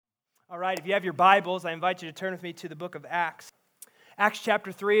All right, if you have your Bibles, I invite you to turn with me to the book of Acts. Acts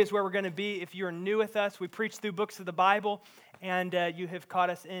chapter 3 is where we're going to be. If you're new with us, we preach through books of the Bible, and you have caught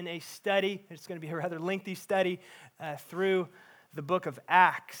us in a study. It's going to be a rather lengthy study through the book of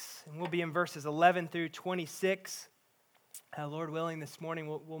Acts, and we'll be in verses 11 through 26. Lord willing, this morning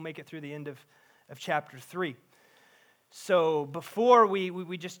we'll make it through the end of chapter 3. So before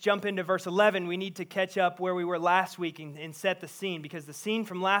we just jump into verse 11, we need to catch up where we were last week and set the scene, because the scene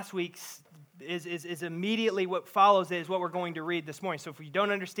from last week is immediately what follows is what we're going to read this morning. So if you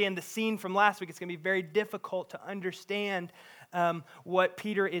don't understand the scene from last week, it's going to be very difficult to understand what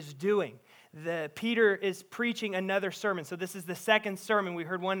Peter is doing. Peter is preaching another sermon. So this is the second sermon. We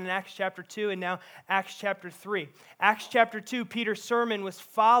heard one in Acts chapter 2 and now Acts chapter 3. Acts chapter 2, Peter's sermon was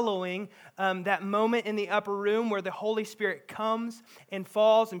following that moment in the upper room where the Holy Spirit comes and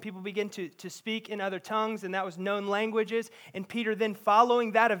falls and people begin to speak in other tongues, and that was known languages. And Peter then,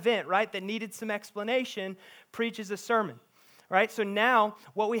 following that event, right, that needed some explanation, preaches a sermon. Right, so now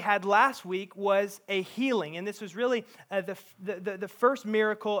what we had last week was a healing, and this was really the first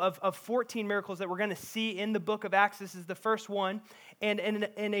miracle of 14 miracles that we're going to see in the book of Acts. This is the first one, and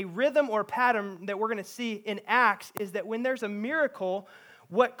a rhythm or pattern that we're going to see in Acts is that when there's a miracle,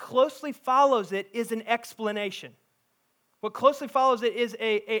 what closely follows it is an explanation. What closely follows it is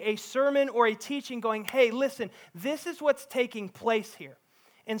a sermon or a teaching going, hey, listen, this is what's taking place here.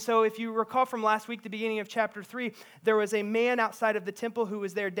 And so if you recall from last week, the beginning of chapter 3, there was a man outside of the temple who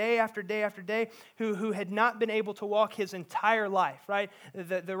was there day after day after day who had not been able to walk his entire life, right?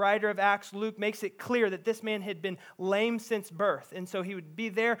 The writer of Acts, Luke, makes it clear that this man had been lame since birth. And so he would be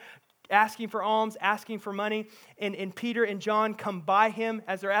there asking for alms, asking for money, and Peter and John come by him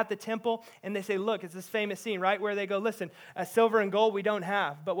as they're at the temple, and they say, look, it's this famous scene, right, where they go, listen, silver and gold we don't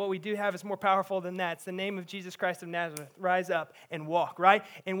have, but what we do have is more powerful than that. It's the name of Jesus Christ of Nazareth. Rise up and walk, right?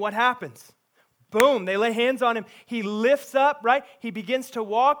 And what happens? Boom, they lay hands on him. He lifts up, right? He begins to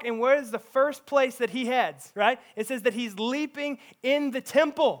walk, and where is the first place that he heads, right? It says that he's leaping in the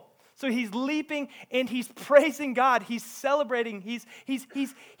temple. So he's leaping and he's praising God. He's celebrating.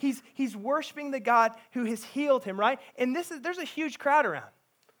 He's worshiping the God who has healed him, right? And there's a huge crowd around.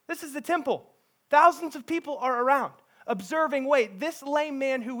 This is the temple. Thousands of people are around observing, wait, this lame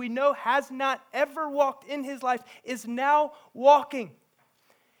man who we know has not ever walked in his life is now walking.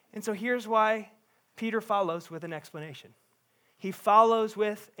 And so here's why Peter follows with an explanation. He follows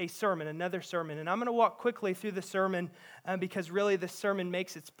with a sermon, another sermon. And I'm going to walk quickly through the sermon because really the sermon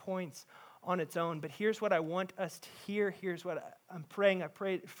makes its points on its own. But here's what I want us to hear. Here's what I'm praying. I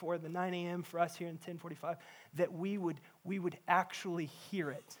prayed for the 9 a.m. for us here in 1045, that we would actually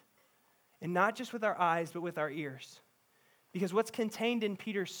hear it. And not just with our eyes, but with our ears. Because what's contained in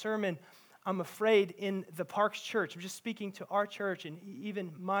Peter's sermon, I'm afraid, in the Parks Church, I'm just speaking to our church and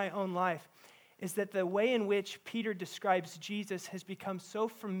even my own life, is that the way in which Peter describes Jesus has become so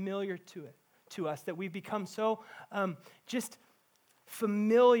familiar to us that we've become so just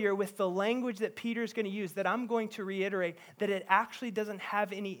familiar with the language that Peter's going to use, that I'm going to reiterate, that it actually doesn't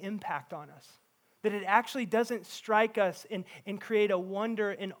have any impact on us, that it actually doesn't strike us and create a wonder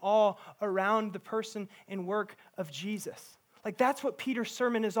and awe around the person and work of Jesus. Like, that's what Peter's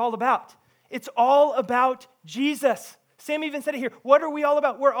sermon is all about. It's all about Jesus. Sam even said it here. What are we all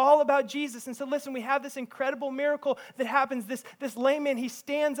about? We're all about Jesus. And so listen, we have this incredible miracle that happens. This lame man, he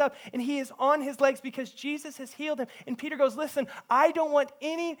stands up and he is on his legs because Jesus has healed him. And Peter goes, listen, I don't want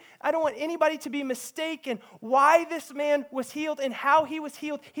anybody to be mistaken why this man was healed and how he was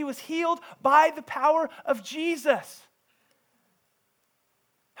healed. He was healed by the power of Jesus.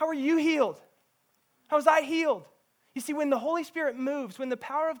 How are you healed? How was I healed? You see, when the Holy Spirit moves, when the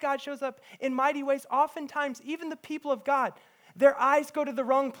power of God shows up in mighty ways, oftentimes, even the people of God, their eyes go to the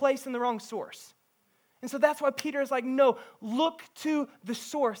wrong place and the wrong source. And so that's why Peter is like, no, look to the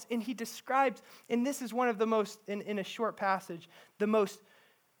source. And he describes, and this is one of the most, in a short passage, the most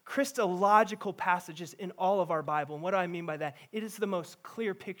Christological passages in all of our Bible. And what do I mean by that? It is the most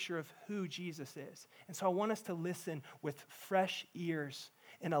clear picture of who Jesus is. And so I want us to listen with fresh ears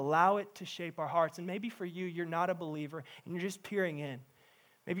and allow it to shape our hearts. And maybe for you, you're not a believer and you're just peering in.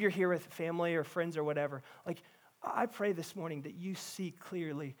 Maybe you're here with family or friends or whatever. Like, I pray this morning that you see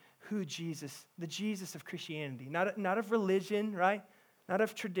clearly who Jesus, the Jesus of Christianity, not of religion, right? Not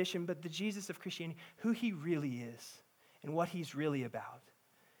of tradition, but the Jesus of Christianity, who he really is and what he's really about.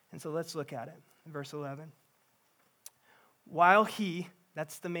 And so let's look at it. Verse 11. While he,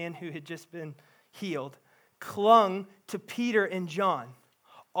 that's the man who had just been healed, clung to Peter and John,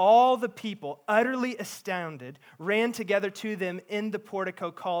 all the people, utterly astounded, ran together to them in the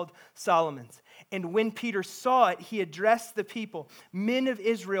portico called Solomon's. And when Peter saw it, he addressed the people, "Men of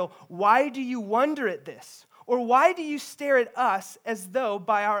Israel, why do you wonder at this? Or why do you stare at us as though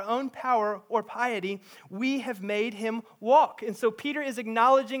by our own power or piety we have made him walk?" And so Peter is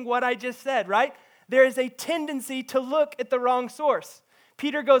acknowledging what I just said, right? There is a tendency to look at the wrong source.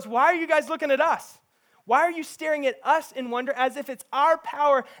 Peter goes, "Why are you guys looking at us? Why are you staring at us in wonder as if it's our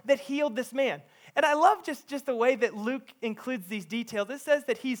power that healed this man?" And I love just the way that Luke includes these details. It says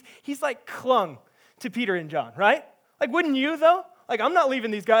that he's like clung to Peter and John, right? Like, wouldn't you though? Like, I'm not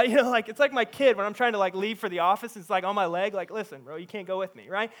leaving these guys, like, it's like my kid when I'm trying to like leave for the office, it's like on my leg, like, "Listen, bro, you can't go with me,"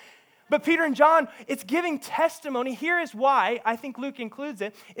 right? But Peter and John, it's giving testimony. Here is why I think Luke includes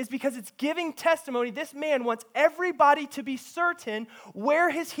it, is because it's giving testimony. This man wants everybody to be certain where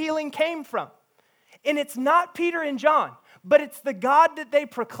his healing came from. And it's not Peter and John, but it's the God that they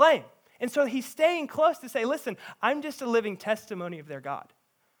proclaim. And so he's staying close to say, "Listen, I'm just a living testimony of their God.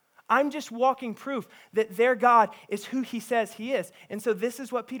 I'm just walking proof that their God is who he says he is." And so this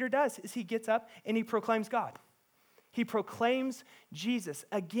is what Peter does, is he gets up and he proclaims God. He proclaims Jesus.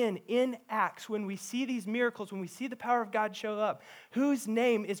 Again, in Acts, when we see these miracles, when we see the power of God show up, whose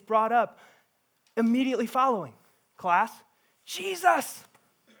name is brought up immediately following? Class? Jesus.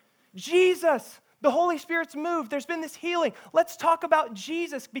 Jesus. The Holy Spirit's moved. There's been this healing. Let's talk about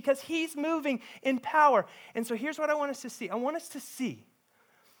Jesus because he's moving in power. And so here's what I want us to see. I want us to see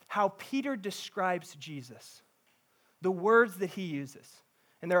how Peter describes Jesus, the words that he uses.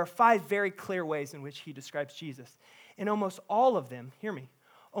 And there are 5 very clear ways in which he describes Jesus. And almost all of them, hear me,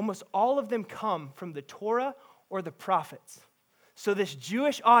 almost all of them come from the Torah or the prophets. So this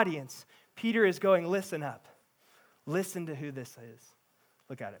Jewish audience, Peter is going, "Listen up. Listen to who this is."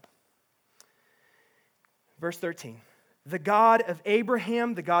 Look at it. Verse 13. "The God of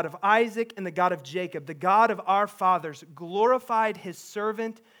Abraham, the God of Isaac, and the God of Jacob, the God of our fathers, glorified his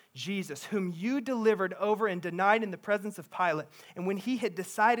servant Jesus, whom you delivered over and denied in the presence of Pilate, and when he had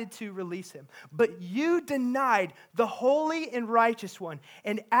decided to release him. But you denied the holy and righteous one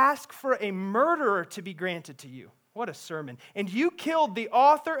and asked for a murderer to be granted to you." What a sermon. "And you killed the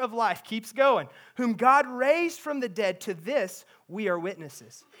author of life," keeps going, "whom God raised from the dead. To this we are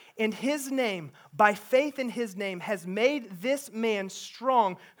witnesses. And his name, by faith in his name, has made this man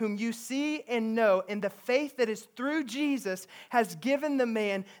strong, whom you see and know. And the faith that is through Jesus has given the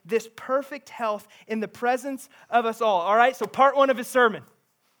man this perfect health in the presence of us all." All right, so part 1 of his sermon,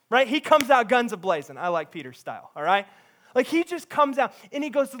 right? He comes out guns a-blazing. I like Peter's style, all right? Like, he just comes out and he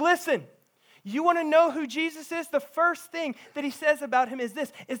goes, "Listen, you want to know who Jesus is?" The first thing that he says about him is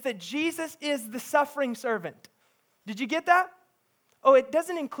this, is that Jesus is the suffering servant. Did you get that? Oh, it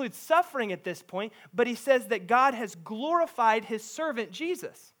doesn't include suffering at this point, but he says that God has glorified his servant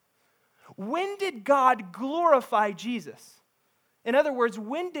Jesus. When did God glorify Jesus? In other words,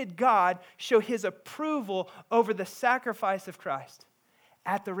 when did God show his approval over the sacrifice of Christ?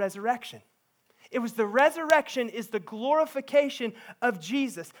 At the resurrection. It was the resurrection is the glorification of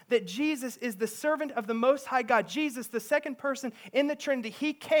Jesus, that Jesus is the servant of the Most High God. Jesus, the second person in the Trinity,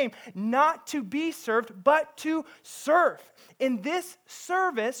 he came not to be served, but to serve. And this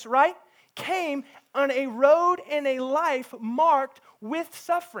service, right, came on a road and a life marked with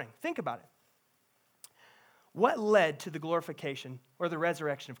suffering. Think about it. What led to the glorification or the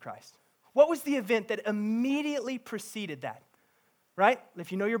resurrection of Christ? What was the event that immediately preceded that? Right?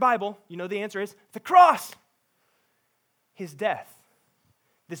 If you know your Bible, you know the answer is the cross. His death.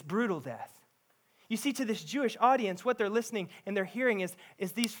 This brutal death. You see, to this Jewish audience, what they're listening and they're hearing is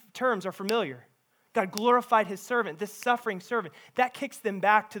these terms are familiar. God glorified his servant, this suffering servant. That kicks them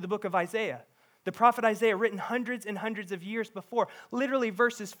back to the book of Isaiah. The prophet Isaiah, written hundreds and hundreds of years before, literally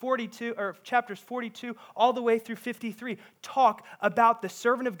verses 42, or chapters 42 all the way through 53, talk about the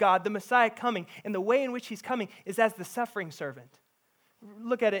servant of God, the Messiah coming, and the way in which he's coming is as the suffering servant.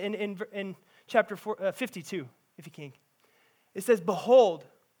 Look at it in chapter 52, if you can. It says, "Behold,"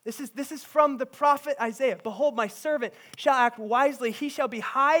 this is from the prophet Isaiah. "Behold, my servant shall act wisely. He shall be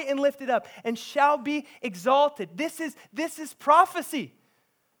high and lifted up and shall be exalted." This is prophecy.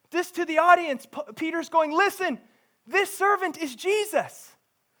 This to the audience, Peter's going, "Listen, this servant is Jesus.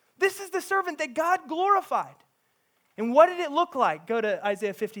 This is the servant that God glorified." And what did it look like? Go to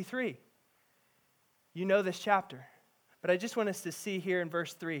Isaiah 53. You know this chapter. But I just want us to see here in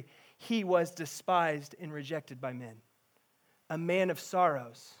verse 3, "He was despised and rejected by men, a man of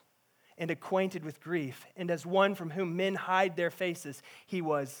sorrows and acquainted with grief, and as one from whom men hide their faces, he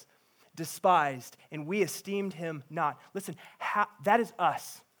was despised, and we esteemed him not." Listen, that is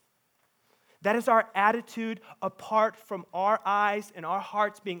us. That is our attitude apart from our eyes and our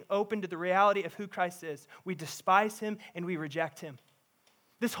hearts being open to the reality of who Christ is. We despise him and we reject him.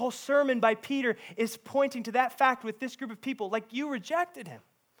 This whole sermon by Peter is pointing to that fact with this group of people, like you rejected him.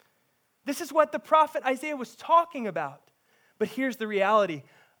 This is what the prophet Isaiah was talking about. But here's the reality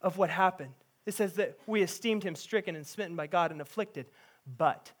of what happened. It says that we esteemed him stricken and smitten by God and afflicted.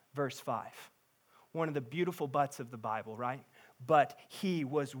 But, verse 5, one of the beautiful buts of the Bible, right? But he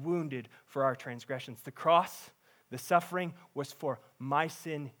was wounded for our transgressions. The cross, the suffering was for my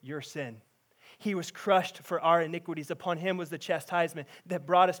sin, your sin. He was crushed for our iniquities. Upon him was the chastisement that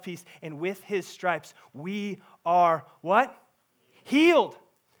brought us peace. And with his stripes, we are what? Healed.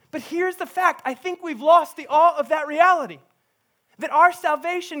 But here's the fact. I think we've lost the awe of that reality. That our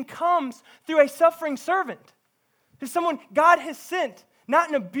salvation comes through a suffering servant. To someone God has sent, not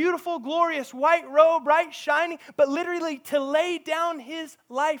in a beautiful, glorious white robe, right, shining, but literally to lay down his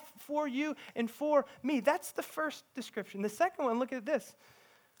life for you and for me. That's the first description. The second one, look at this.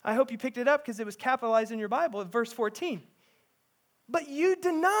 I hope you picked it up because it was capitalized in your Bible at verse 14. But you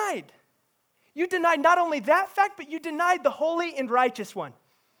denied. You denied not only that fact, but you denied the holy and righteous one.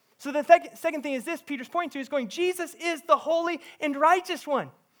 So the second thing is this, Peter's pointing to is going, Jesus is the holy and righteous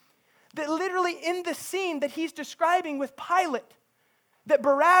one. That literally in the scene that he's describing with Pilate, that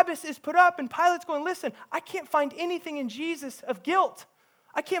Barabbas is put up and Pilate's going, listen, I can't find anything in Jesus of guilt.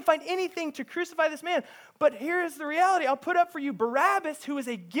 I can't find anything to crucify this man. But here's the reality. I'll put up for you Barabbas, who is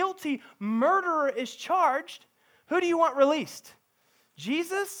a guilty murderer, is charged. Who do you want released?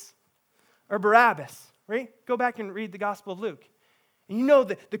 Jesus or Barabbas? Right? Go back and read the Gospel of Luke. And you know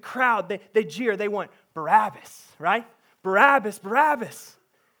the crowd, they jeer. They want Barabbas, right? Barabbas, Barabbas.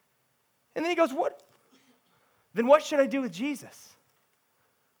 And then he goes, what? Then what should I do with Jesus?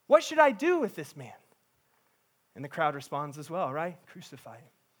 What should I do with this man? And the crowd responds as well, right? Crucify him.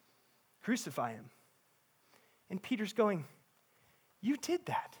 Crucify him. And Peter's going, you did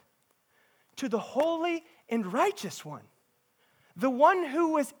that to the holy and righteous one. The one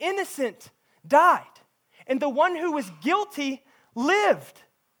who was innocent died, and the one who was guilty lived.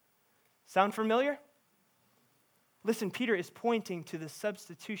 Sound familiar? Listen, Peter is pointing to the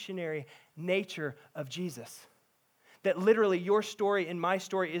substitutionary nature of Jesus. That literally your story and my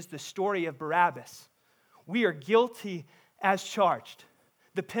story is the story of Barabbas. We are guilty as charged.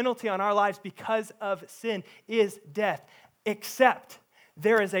 The penalty on our lives because of sin is death, except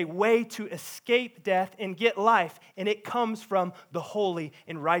there is a way to escape death and get life, and it comes from the holy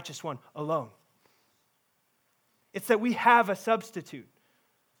and righteous one alone. It's that we have a substitute.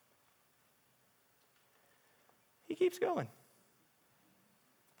 He keeps going.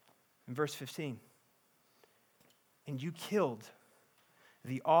 In verse 15, and you killed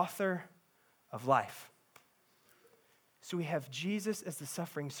the author of life. So we have Jesus as the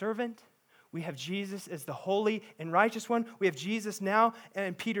suffering servant. We have Jesus as the holy and righteous one. We have Jesus now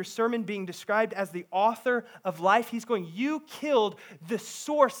in Peter's sermon being described as the author of life. He's going, you killed the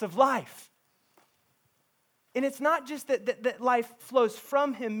source of life. And it's not just that life flows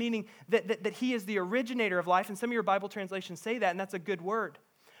from him, meaning that he is the originator of life. And some of your Bible translations say that, and that's a good word.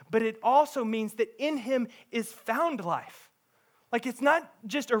 But it also means that in him is found life. Like it's not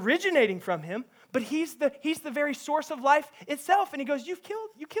just originating from him, but he's the very source of life itself. And he goes, you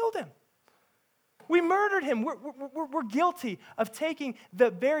killed him. We murdered him. We're guilty of taking the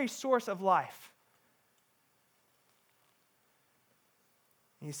very source of life.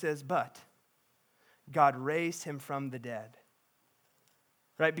 And he says, but God raised him from the dead.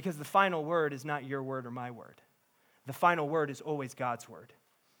 Right? Because the final word is not your word or my word. The final word is always God's word.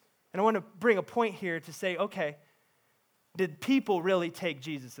 And I want to bring a point here to say, okay, did people really take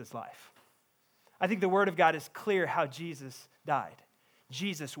Jesus' life? I think the word of God is clear how Jesus died.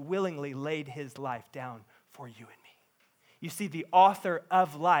 Jesus willingly laid his life down for you and me. You see, the author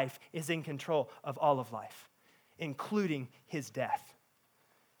of life is in control of all of life, including his death.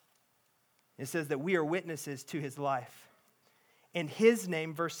 It says that we are witnesses to his life. And his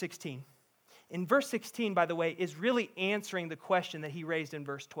name, verse 16. In verse 16, by the way, is really answering the question that he raised in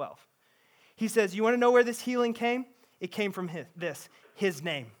verse 12. He says, you want to know where this healing came? It came from his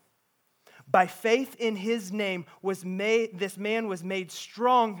name. By faith in his name this man was made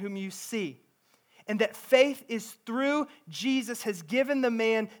strong whom you see. And that faith is through Jesus has given the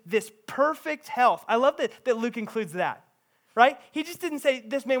man this perfect health. I love that Luke includes that, right? He just didn't say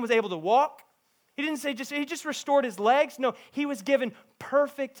this man was able to walk. He didn't say he just restored his legs. No, he was given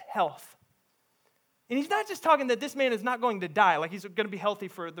perfect health. And he's not just talking that this man is not going to die, like he's going to be healthy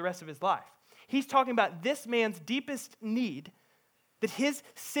for the rest of his life. He's talking about this man's deepest need, that his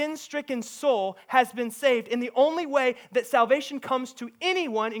sin-stricken soul has been saved. And the only way that salvation comes to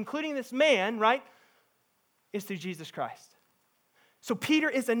anyone, including this man, right, is through Jesus Christ. So Peter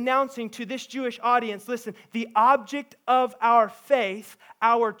is announcing to this Jewish audience, listen, the object of our faith,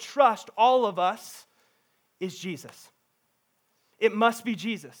 our trust, all of us, is Jesus. It must be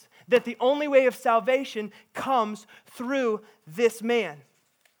Jesus. That the only way of salvation comes through this man.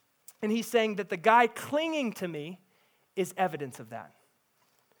 And he's saying that the guy clinging to me is evidence of that.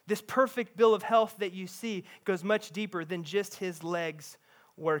 This perfect bill of health that you see goes much deeper than just his legs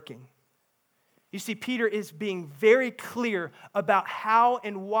working. You see, Peter is being very clear about how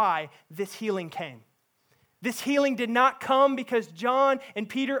and why this healing came. This healing did not come because John and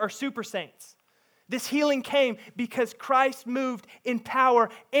Peter are super saints. This healing came because Christ moved in power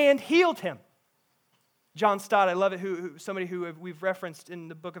and healed him. John Stott, I love it, somebody who we've referenced in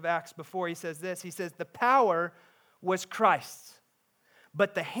the book of Acts before, he says this. He says, the power was Christ's,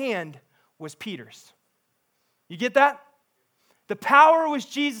 but the hand was Peter's. You get that? The power was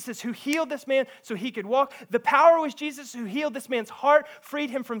Jesus' who healed this man so he could walk. The power was Jesus who healed this man's heart, freed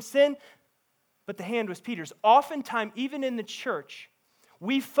him from sin. But the hand was Peter's. Oftentimes, even in the church,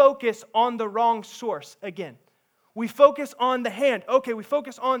 we focus on the wrong source again. We focus on the hand. Okay, we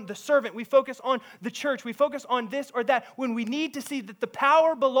focus on the servant. We focus on the church. We focus on this or that when we need to see that the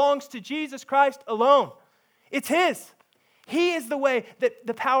power belongs to Jesus Christ alone. It's His. He is the way that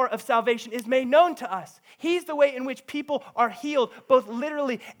the power of salvation is made known to us. He's the way in which people are healed, both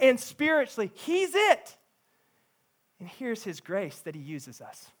literally and spiritually. He's it. And here's His grace that He uses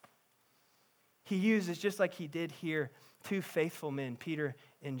us. He uses, just like He did here, two faithful men, Peter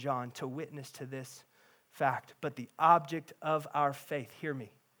and John, to witness to this fact. But the object of our faith, hear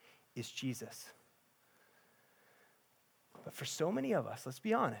me, is Jesus. But for so many of us, let's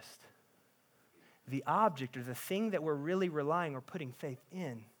be honest, the object or the thing that we're really relying or putting faith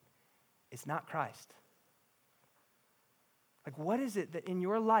in is not Christ. Like, what is it that in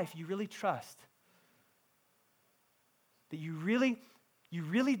your life you really trust? That you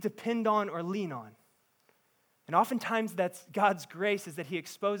really depend on or lean on? And oftentimes that's God's grace, is that He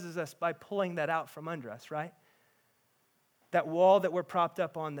exposes us by pulling that out from under us, right? That wall that we're propped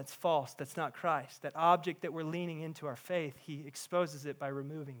up on that's false, that's not Christ. That object that we're leaning into our faith, He exposes it by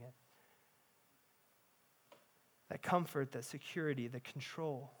removing it. That comfort, that security, the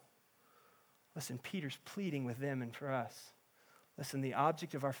control. Listen, Peter's pleading with them and for us. Listen, the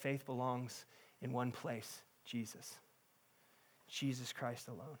object of our faith belongs in one place, Jesus. Jesus Christ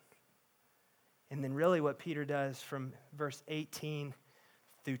alone. And then really what Peter does from verse 18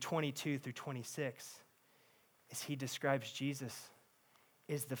 through 22 through 26 is he describes Jesus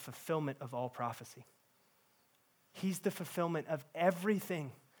as the fulfillment of all prophecy. He's the fulfillment of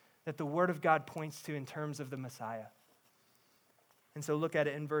everything that the Word of God points to in terms of the Messiah. And so look at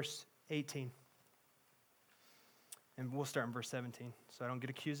it in verse 18. And we'll start in verse 17, so I don't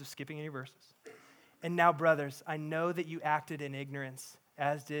get accused of skipping any verses. And now, brothers, I know that you acted in ignorance,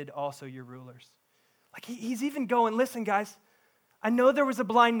 as did also your rulers. Like he's even going, listen, guys, I know there was a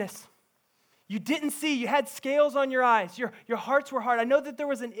blindness. You didn't see. You had scales on your eyes. Your hearts were hard. I know that there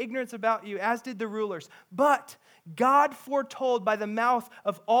was an ignorance about you, as did the rulers. But God foretold by the mouth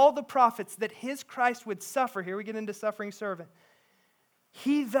of all the prophets that His Christ would suffer. Here we get into suffering servant.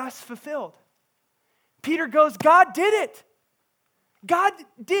 He thus fulfilled. Peter goes, God did it. God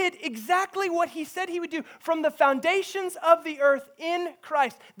did exactly what He said He would do from the foundations of the earth in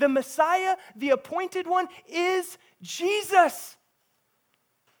Christ. The Messiah, the appointed one, is Jesus.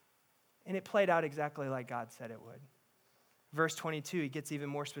 And it played out exactly like God said it would. Verse 22, he gets even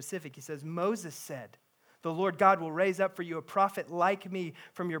more specific. He says, Moses said, the Lord God will raise up for you a prophet like me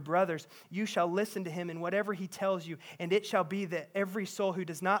from your brothers. You shall listen to him in whatever he tells you, and it shall be that every soul who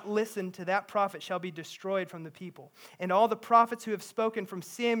does not listen to that prophet shall be destroyed from the people. And all the prophets who have spoken from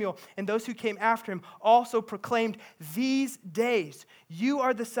Samuel and those who came after him also proclaimed these days, you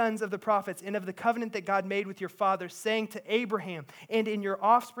are the sons of the prophets and of the covenant that God made with your fathers, saying to Abraham, and in your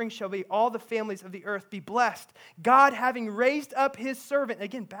offspring shall be all the families of the earth be blessed. God, having raised up His servant,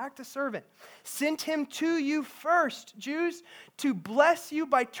 again, back to servant, sent him to you first, Jews, to bless you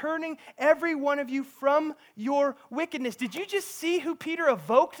by turning every one of you from your wickedness. Did you just see who Peter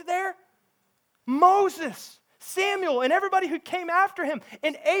evoked there? Moses, Samuel, and everybody who came after him,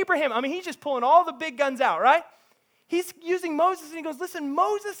 and Abraham. I mean, he's just pulling all the big guns out, right? He's using Moses, and he goes, listen,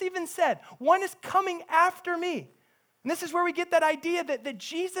 Moses even said, one is coming after me. And this is where we get that idea that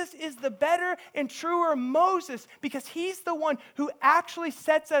Jesus is the better and truer Moses, because He's the one who actually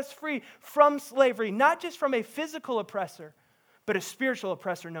sets us free from slavery, not just from a physical oppressor, but a spiritual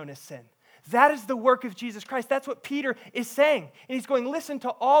oppressor known as sin. That is the work of Jesus Christ. That's what Peter is saying. And he's going, listen to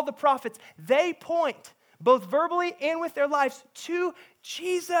all the prophets. They point, both verbally and with their lives, to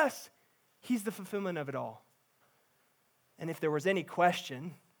Jesus. He's the fulfillment of it all. And if there was any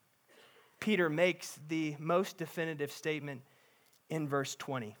question, Peter makes the most definitive statement in verse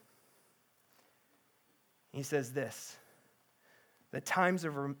 20. He says this, "The times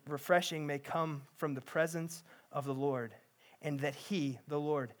of refreshing may come from the presence of the Lord, and that he, the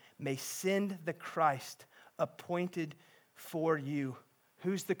Lord, may send the Christ appointed for you."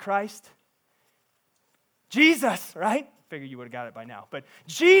 Who's the Christ? Jesus, right? Figure you would have got it by now. But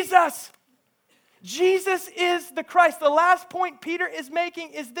Jesus! Jesus is the Christ. The last point Peter is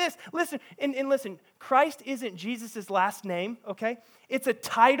making is this. Listen, and listen, Christ isn't Jesus' last name, okay? It's a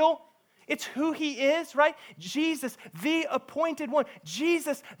title. It's who he is, right? Jesus, the appointed one.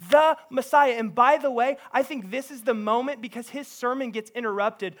 Jesus, the Messiah. And by the way, I think this is the moment because his sermon gets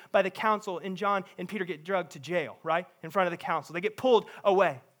interrupted by the council and John and Peter get dragged to jail, right? In front of the council. They get pulled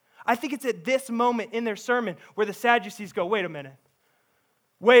away. I think it's at this moment in their sermon where the Sadducees go, wait a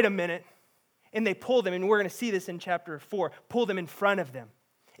minute. And they pull them, and we're going to see this in chapter 4, pull them in front of them.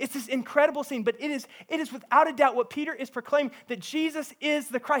 It's this incredible scene, but it is without a doubt what Peter is proclaiming, that Jesus is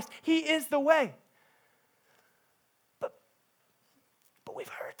the Christ. He is the way. But we've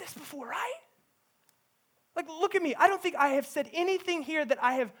heard this before, right? Like, look at me. I don't think I have said anything here that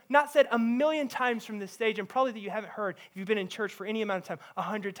I have not said 1,000,000 times from this stage, and probably that you haven't heard if you've been in church for any amount of time,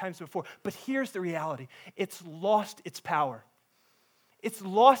 100 times before. But here's the reality. It's lost its power. It's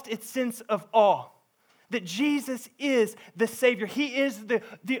lost its sense of awe. That Jesus is the Savior. He is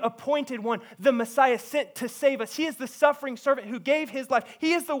the appointed one, the Messiah sent to save us. He is the suffering servant who gave his life.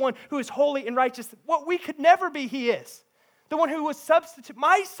 He is the one who is holy and righteous. What we could never be, he is. The one who was substitute,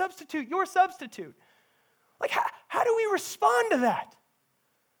 my substitute, your substitute. Like, how do we respond to that?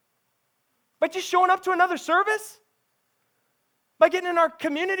 By just showing up to another service? By getting in our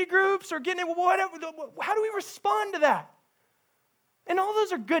community groups or getting in whatever? How do we respond to that? And all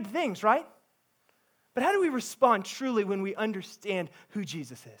those are good things, right? But how do we respond truly when we understand who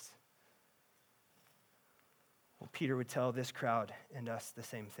Jesus is? Well, Peter would tell this crowd and us the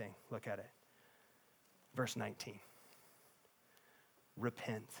same thing. Look at it. Verse 19.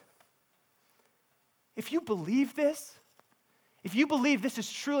 Repent. If you believe this, if you believe this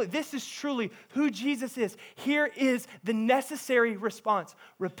is truly who Jesus is, here is the necessary response.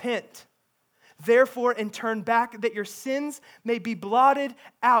 Repent. Therefore, and turn back, that your sins may be blotted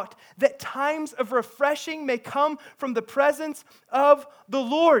out, that times of refreshing may come from the presence of the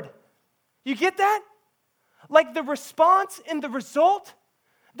Lord. You get that? Like the response and the result?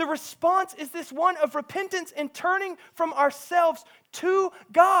 The response is this one of repentance and turning from ourselves to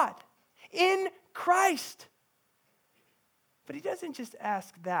God in Christ. But he doesn't just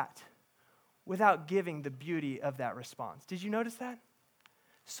ask that without giving the beauty of that response. Did you notice that?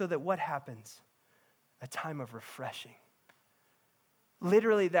 So that what happens? A time of refreshing.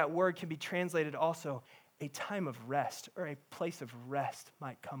 Literally, that word can be translated also a time of rest or a place of rest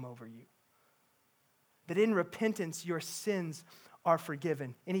might come over you. That in repentance, your sins are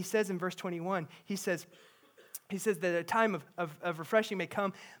forgiven. And he says in verse 21, he says that a time of refreshing may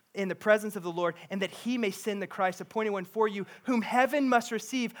come in the presence of the Lord, and that he may send the Christ, appointed one for you, whom heaven must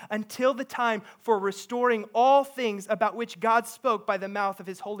receive until the time for restoring all things about which God spoke by the mouth of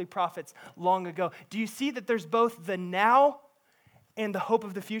his holy prophets long ago. Do you see that there's both the now and the hope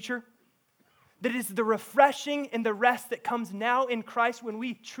of the future? That is the refreshing and the rest that comes now in Christ when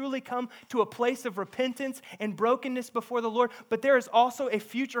we truly come to a place of repentance and brokenness before the Lord. But there is also a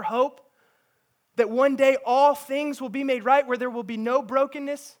future hope that one day all things will be made right, where there will be no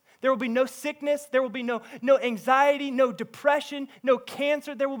brokenness, there will be no sickness, there will be no anxiety, no depression, no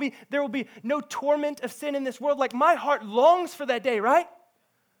cancer, there will be no torment of sin in this world. Like, my heart longs for that day, right?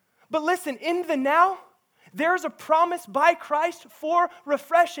 But listen, in the now, there's a promise by Christ for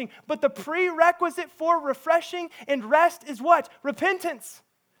refreshing. But the prerequisite for refreshing and rest is what? Repentance.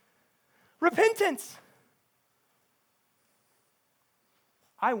 Repentance.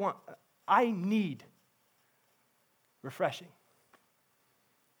 I need refreshing.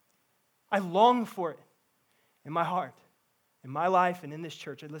 I long for it in my heart, in my life, and in this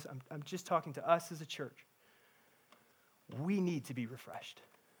church. And listen, I'm just talking to us as a church. We need to be refreshed.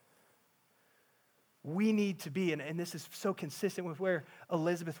 We need to be, and this is so consistent with where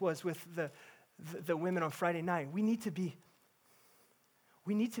Elizabeth was with the women on Friday night. We need to be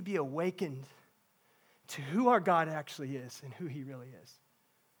awakened to who our God actually is and who he really is.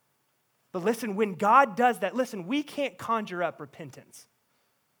 But listen, when God does that, listen, we can't conjure up repentance.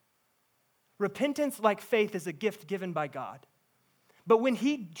 Repentance, like faith, is a gift given by God. But when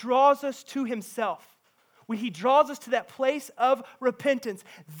he draws us to himself, when he draws us to that place of repentance,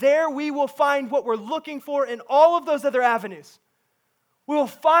 there we will find what we're looking for in all of those other avenues. We will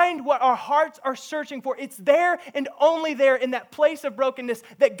find what our hearts are searching for. It's there and only there in that place of brokenness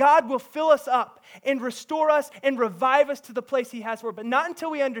that God will fill us up and restore us and revive us to the place He has for us. But not until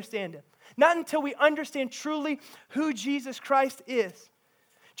we understand Him. Not until we understand truly who Jesus Christ is.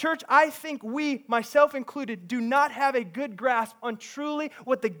 Church, I think we, myself included, do not have a good grasp on truly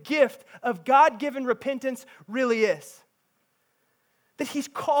what the gift of God-given repentance really is. That He's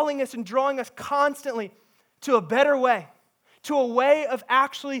calling us and drawing us constantly to a better way. To a way of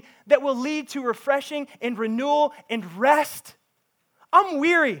actually that will lead to refreshing and renewal and rest. I'm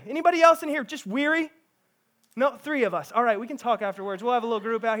weary. Anybody else in here just weary? No, 3 of us. All right, we can talk afterwards. We'll have a little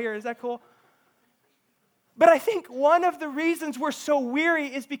group out here. Is that cool? But I think one of the reasons we're so weary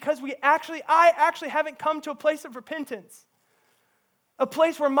is because I actually haven't come to a place of repentance. A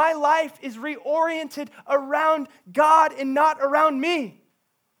place where my life is reoriented around God and not around me.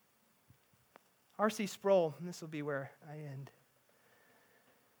 R.C. Sproul, and this will be where I end.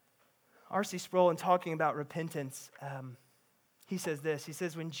 R.C. Sproul, in talking about repentance, he says this. He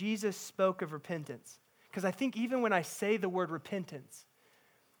says, when Jesus spoke of repentance, because I think even when I say the word repentance,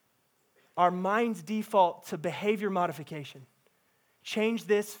 our minds default to behavior modification. Change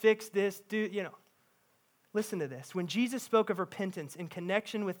this, fix this, Listen to this. When Jesus spoke of repentance in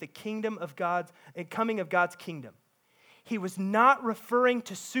connection with the kingdom of God's and coming of God's kingdom, He was not referring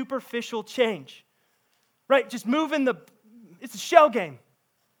to superficial change. Right, just it's a shell game.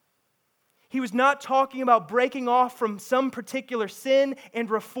 He was not talking about breaking off from some particular sin and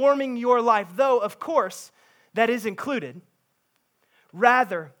reforming your life, though, of course, that is included.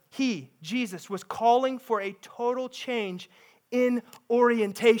 Rather, Jesus, was calling for a total change in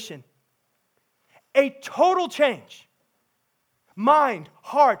orientation. A total change. Mind,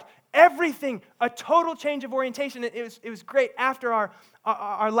 heart, everything, a total change of orientation. It was great. After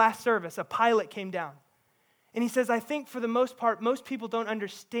our last service, a pilot came down. And he says, I think for the most part, most people don't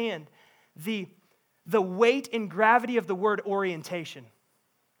understand the weight and gravity of the word orientation.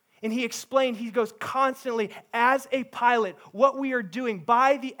 And he explained, he goes constantly, as a pilot, what we are doing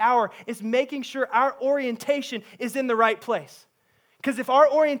by the hour is making sure our orientation is in the right place. Because if our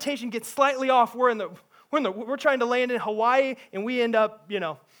orientation gets slightly off, we're trying to land in Hawaii and we end up,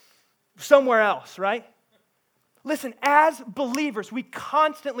 somewhere else, right? Listen, as believers, we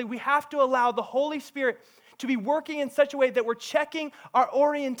have to allow the Holy Spirit to be working in such a way that we're checking our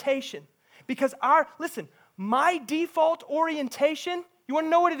orientation. Because my default orientation, you want to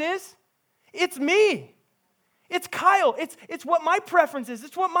know what it is? It's me. It's Kyle. It's what my preference is.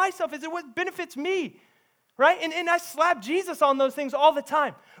 It's what myself is. It's what benefits me, right? And I slap Jesus on those things all the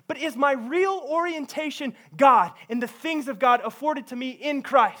time. But is my real orientation God and the things of God afforded to me in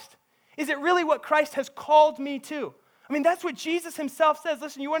Christ? Is it really what Christ has called me to? I mean, that's what Jesus Himself says.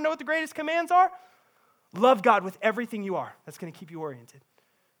 Listen, you want to know what the greatest commands are? Love God with everything you are. That's going to keep you oriented.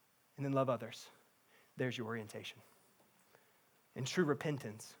 And then love others. There's your orientation. And true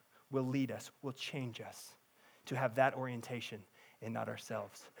repentance will lead us, will change us to have that orientation and not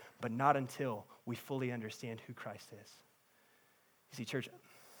ourselves. But not until we fully understand who Christ is. You see, church,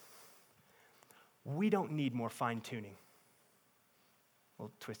 we don't need more fine-tuning. A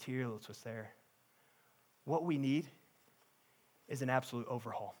little twist here, a little twist there. What we need is an absolute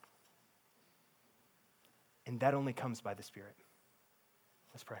overhaul. And that only comes by the Spirit.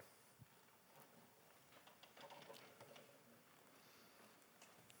 Let's pray.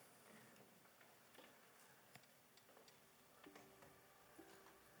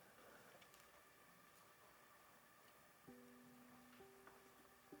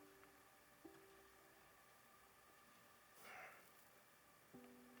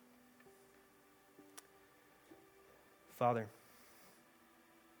 Father,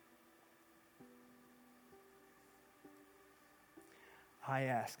 I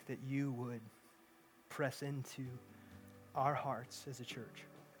ask that you would press into our hearts as a church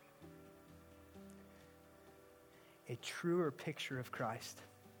a truer picture of Christ,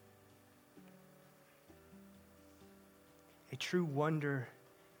 a true wonder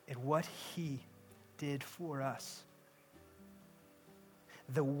at what He did for us,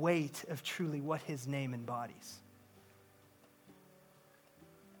 the weight of truly what His name embodies,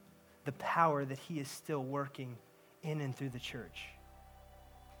 the power that He is still working in and through the church.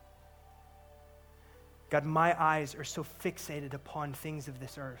 God, my eyes are so fixated upon things of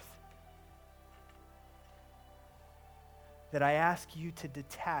this earth that I ask you to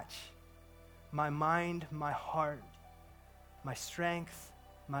detach my mind, my heart, my strength,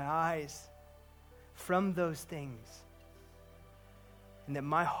 my eyes from those things, and that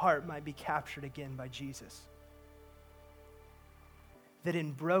my heart might be captured again by Jesus. that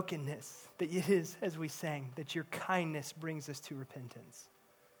in brokenness, that it is, as we sang, that your kindness brings us to repentance.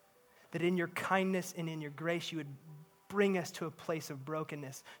 That in your kindness and in your grace, you would bring us to a place of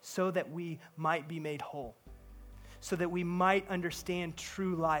brokenness so that we might be made whole, so that we might understand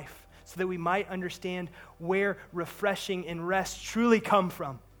true life, so that we might understand where refreshing and rest truly come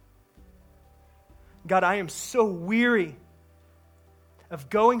from. God, I am so weary of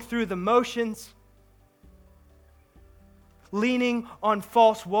going through the motions, leaning on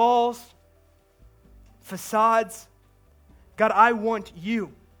false walls, facades. God, I want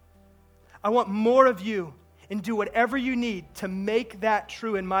you. I want more of you, and do whatever you need to make that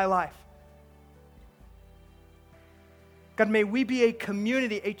true in my life. God, may we be a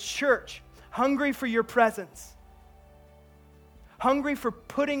community, a church, hungry for your presence, hungry for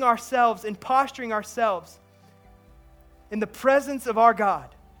putting ourselves and posturing ourselves in the presence of our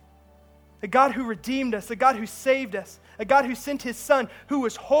God, a God who redeemed us, a God who saved us, a God who sent his Son, who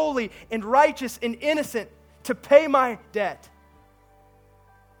was holy and righteous and innocent to pay my debt.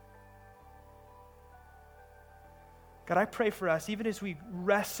 God, I pray for us, even as we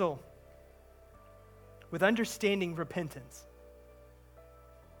wrestle with understanding repentance,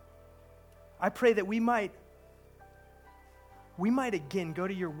 I pray that we might again go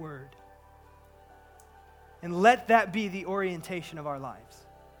to your word and let that be the orientation of our lives.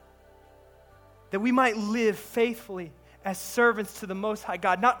 That we might live faithfully as servants to the Most High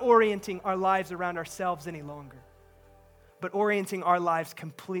God, not orienting our lives around ourselves any longer, but orienting our lives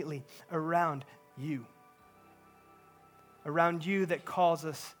completely around you. Around you that calls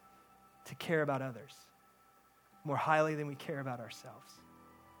us to care about others more highly than we care about ourselves.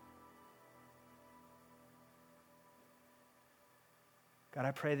 God,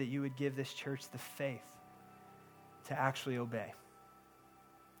 I pray that you would give this church the faith to actually obey.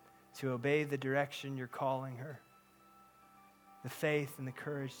 To obey the direction you're calling her. The faith and the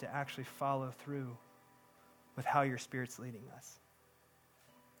courage to actually follow through with how your Spirit's leading us.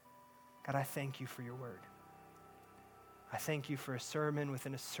 God, I thank you for your word. I thank you for a sermon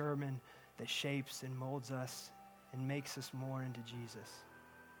within a sermon that shapes and molds us and makes us more into Jesus.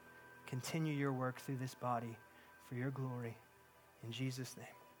 Continue your work through this body for your glory. In Jesus'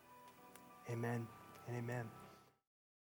 name, amen and amen.